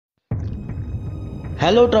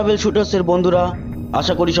Hello travel শুটার্সের বন্ধুরা,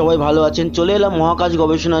 আশা করি সবাই ভালো আছেন। চলে এলাম মহাকাশ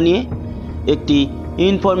গবেষণা নিয়ে একটি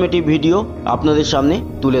ইনফরমেটিভ ভিডিও আপনাদের সামনে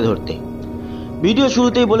তুলে ধরতে। ভিডিও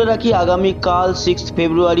শুরুতেই বলে রাখি, আগামীকাল 6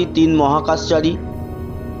 ফেব্রুয়ারি 3 মহাকাশচারী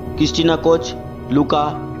ক্রিস্টিনা কোচ, লুকা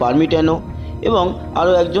পারমিটানো এবং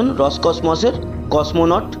আরও একজন রসকসমসের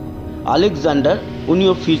কসমোনট আলেকজান্ডার,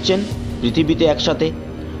 উনিও ফিরছেন পৃথিবীতে একসাথে।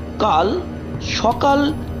 কাল সকাল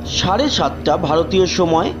 7:30 ভারতীয়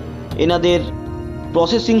সময় এনাদের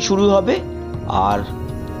প্রসেসিং শুরু হবে, আর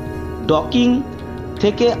ডকিং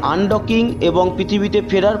থেকে আনডকিং এবং পৃথিবীতে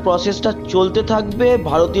ফেরার প্রসেসটা চলতে থাকবে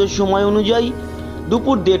ভারতীয় সময় অনুযায়ী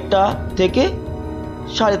দুপুর 1:30 থেকে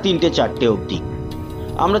 3:30 4টে অবধি।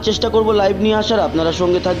 আমরা চেষ্টা করব লাইভ নিয়ে আসার, আপনারা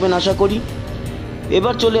সঙ্গে থাকবেন আশা করি।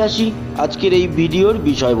 এবার চলে আসি আজকের এই ভিডিওর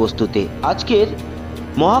বিষয়বস্তুতে। আজকের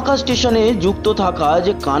মহাকাশ স্টেশনে যুক্ত থাকা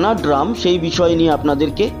যে কানাডার্ম, সেই বিষয় নিয়ে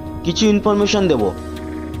আপনাদেরকে কিছু ইনফরমেশন দেব।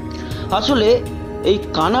 আসলে এই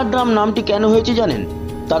কানাডার্ম নামটি কেন হয়েছে জানেন?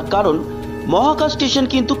 তার কারণ মহাকাশ স্টেশন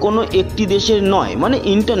কিন্তু কোনো একটি দেশের নয়, মানে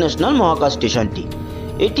ইন্টারন্যাশনাল মহাকাশ স্টেশনটি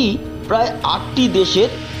এটি প্রায় 8টি দেশের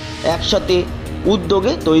একসাথে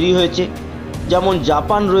উদ্যোগে তৈরি হয়েছে। যেমন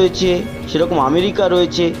জাপান রয়েছে, সেরকম আমেরিকা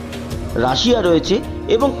রয়েছে, রাশিয়া রয়েছে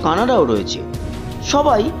এবং কানাডাও রয়েছে।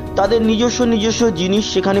 সবাই তাদের নিজস্ব জিনিস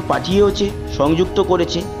সেখানে পাঠিয়েছে, সংযুক্ত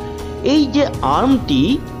করেছে। এই যে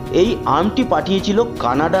আর্মটি পাঠিয়েছিল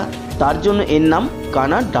কানাডা, তার জন্য এর নাম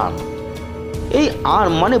কানাডার্ম। এই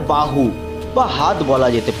আর্ম মানে বাহু বা হাত বলা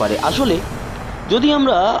যেতে পারে। আসলে যদি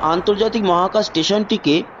আমরা আন্তর্জাতিক মহাকাশ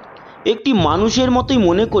স্টেশনটিকে একটি মানুষের মতোই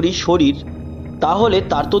মনে করি শরীর, তাহলে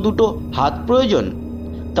তার তো দুটো হাত প্রয়োজন।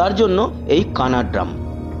 তার জন্য এই কানাডার্ম।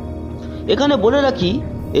 এখানে বলে রাখি,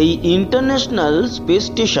 এই ইন্টারন্যাশনাল স্পেস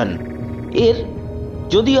স্টেশন এর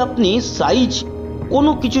যদি আপনি সাইজ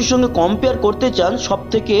কোনো কিছুর সঙ্গে কম্পেয়ার করতে চান,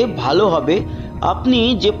 সবথেকে ভালো হবে আপনি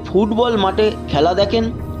যে ফুটবল মাঠে খেলা দেখেন,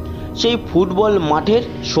 সেই ফুটবল মাঠের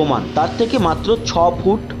সমান, তার থেকে মাত্র 6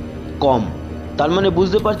 ফুট কম। তার মানে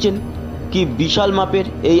বুঝতে পারছেন কি বিশাল মাপের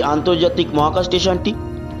এই আন্তর্জাতিক মহাকাশ স্টেশনটি।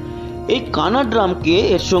 এই কানাডার্মকে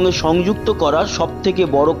এর সঙ্গে সংযুক্ত করার সবথেকে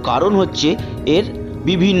বড় কারণ হচ্ছে এর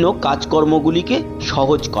বিভিন্ন কাজকর্মগুলিকে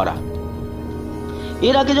সহজ করা।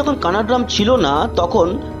 এর আগে যখন কানাডার্ম ছিল না, তখন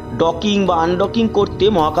ডকিং বা আনডকিং করতে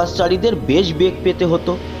মহাকাশচারীদের বেশ বেগ পেতে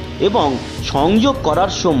হতো এবং সংযোগ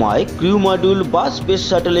করার সময় ক্রিউ মডিউল বা স্পেস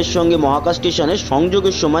শাটলের সঙ্গে মহাকাশ স্টেশনের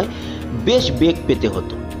সংযোগের সময় বেশ বেগ পেতে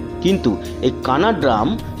হতো। কিন্তু এই কানাডার্ম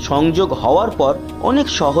সংযোগ হওয়ার পর অনেক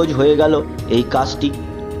সহজ হয়ে গেল এই কাজটি।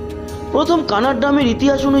 প্রথম কানাডার্মের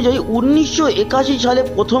ইতিহাস অনুযায়ী 1981 সালে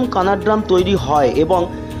প্রথম কানাডার্ম তৈরি হয় এবং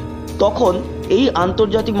তখন এই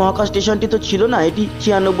আন্তর্জাতিক মহাকাশ স্টেশনটি তো ছিল না, এটি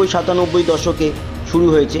 96-97 দশকে শুরু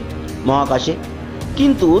হয়েছে মহাকাশে।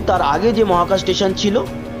 কিন্তু তার আগে যে মহাকাশ স্টেশন ছিল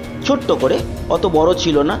ছোট্ট করে, অত বড়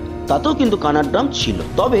ছিল না, তাতেও কিন্তু কানাডার্ম ছিল।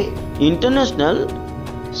 তবে ইন্টারন্যাশনাল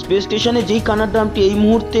স্পেস স্টেশনে যেই কানাডার্মটি এই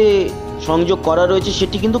মুহূর্তে সংযোগ করা রয়েছে,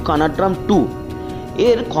 সেটি কিন্তু কানাডার্ম 2।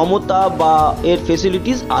 এর ক্ষমতা বা এর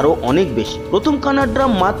ফেসিলিটিস আরও অনেক বেশি। প্রথম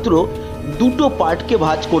কানাডার্ম মাত্র 2টো পার্টকে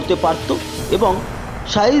ভাঁজ করতে পারত এবং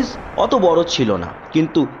সাইজ অত বড় ছিল না।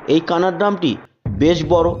 কিন্তু এই কানাডার্মটি বেশ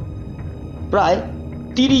বড়, প্রায়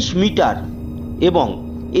 30 মিটার, এবং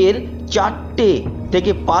এর 4টে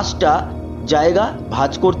থেকে 5টা জায়গা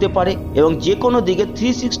ভাঁজ করতে পারে এবং যে কোনো দিকে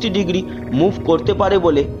 360 ডিগ্রি মুভ করতে পারে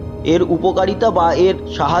বলে এর উপকারিতা বা এর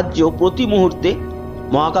সাহায্য প্রতি মুহূর্তে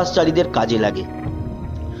মহাকাশচারীদের কাজে লাগে।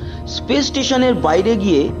 স্পেস স্টেশনের বাইরে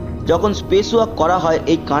গিয়ে যখন স্পেস ওয়াক করা হয়,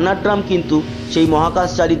 এই কানাডার্ম কিন্তু সেই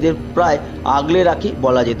মহাকাশচারীদের প্রায় আগলে রাখে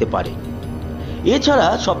বলা যেতে পারে। এছাড়া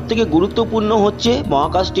সবথেকে গুরুত্বপূর্ণ হচ্ছে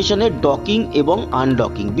মহাকাশ স্টেশনের ডকিং এবং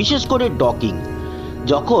আনডকিং। বিশেষ করে ডকিং,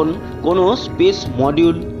 যখন কোনো স্পেস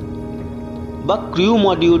মডিউল বা ক্রিউ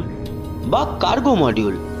মডিউল বা কার্গো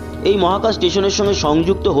মডিউল এই মহাকাশ স্টেশনের সঙ্গে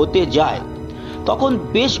সংযুক্ত হতে যায়, তখন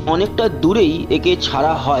বেশ অনেকটা দূরেই একে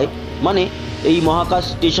ছাড়া হয়, মানে এই মহাকাশ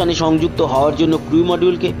স্টেশনে সংযুক্ত হওয়ার জন্য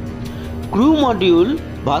ক্রিউ মডিউল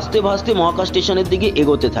ভাসতে ভাসতে মহাকাশ স্টেশনের দিকে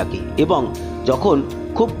এগোতে থাকে এবং যখন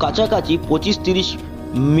খুব কাছাকাছি 25-30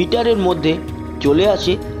 মিটারের মধ্যে চলে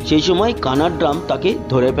আসে, সেই সময় কানাডার্ম তাকে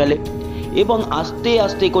ধরে ফেলে এবং আস্তে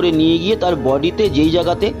আস্তে করে নিয়ে গিয়ে তার বডিতে যেই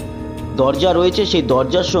জায়গাতে দরজা রয়েছে, সেই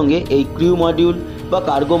দরজার সঙ্গে এই ক্রিউ মডিউল বা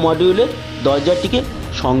কার্গো মডিউলের দরজাটিকে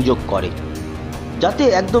সংযোগ করে, যাতে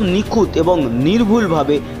একদম নিখুঁত এবং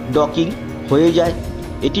নির্ভুলভাবে ডকিং হয়ে যায়।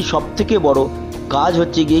 এটি সবথেকে বড় কাজ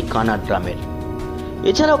হচ্ছে গিয়ে কানাডার্মের।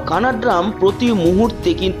 এছাড়াও কানাডার্ম প্রতি মুহূর্তে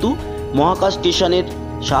কিন্তু মহাকাশ স্টেশনের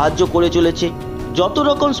সাহায্য করে চলেছে। যত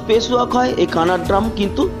রকম স্পেস ওয়াক হয়, এই কানাডার্ম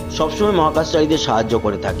কিন্তু সবসময় মহাকাশচারীদের সাহায্য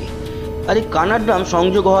করে থাকে। আর এই কানাডার্ম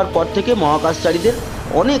সংযোগ হওয়ার পর থেকে মহাকাশচারীদের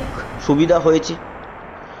অনেক সুবিধা হয়েছে।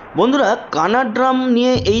 বন্ধুরা, কানাডার্ম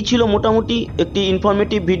নিয়ে এই ছিল মোটামুটি একটি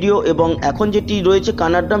ইনফরমেটিভ ভিডিও, এবং এখন যেটি রয়েছে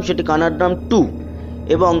কানাডার্ম সেটি কানাডার্ম 2,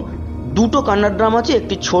 এবং দুটো কানাডার্ম আছে,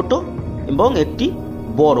 একটি ছোট এবং একটি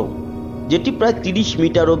বড়, যেটি প্রায় 30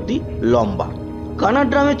 মিটার অবধি লম্বা।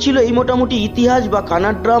 কানাডার্মের ছিল এই মোটামুটি ইতিহাস, বা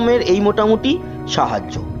কানাডার্মের এই মোটামুটি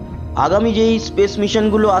সাহায্য। আগামী যেই স্পেস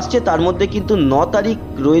মিশনগুলো আসছে তার মধ্যে কিন্তু 9 তারিখ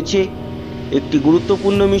রয়েছে একটি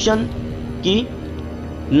গুরুত্বপূর্ণ মিশন। কি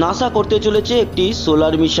নাসা করতে চলেছে একটি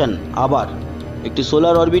সোলার মিশন, আবার একটি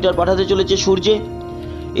সোলার অরবিটার পাঠাতে চলেছে সূর্যে।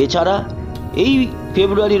 এছাড়া এই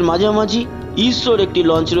ফেব্রুয়ারির মাঝামাঝি ইসরোর একটি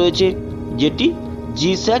লঞ্চ রয়েছে, যেটি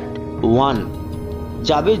GSAT-1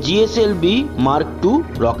 যাবে GSLV Mark II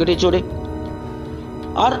রকেটে চড়ে।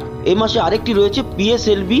 আর এই মাসে আরেকটি রয়েছে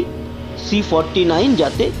PSLV C49,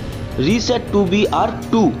 যাতে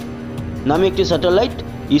RISAT-2B/2 নামে একটি স্যাটেলাইট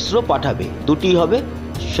ইসরো পাঠাবে। দুটি হবে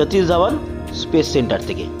সতীশ ধাওয়ান স্পেস সেন্টার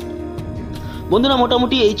থেকে। বন্ধুরা,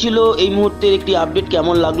 মোটামুটি এই ছিল এই মুহূর্তের একটি আপডেট।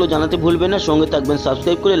 কেমন লাগলো জানাতে ভুলবেন না, সঙ্গে থাকবেন,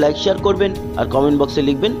 সাবস্ক্রাইব করে লাইক শেয়ার করবেন, আর কমেন্ট বক্সে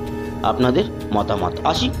লিখবেন আপনাদের মতামত।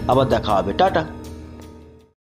 আসি, আবার দেখা হবে, টাটা।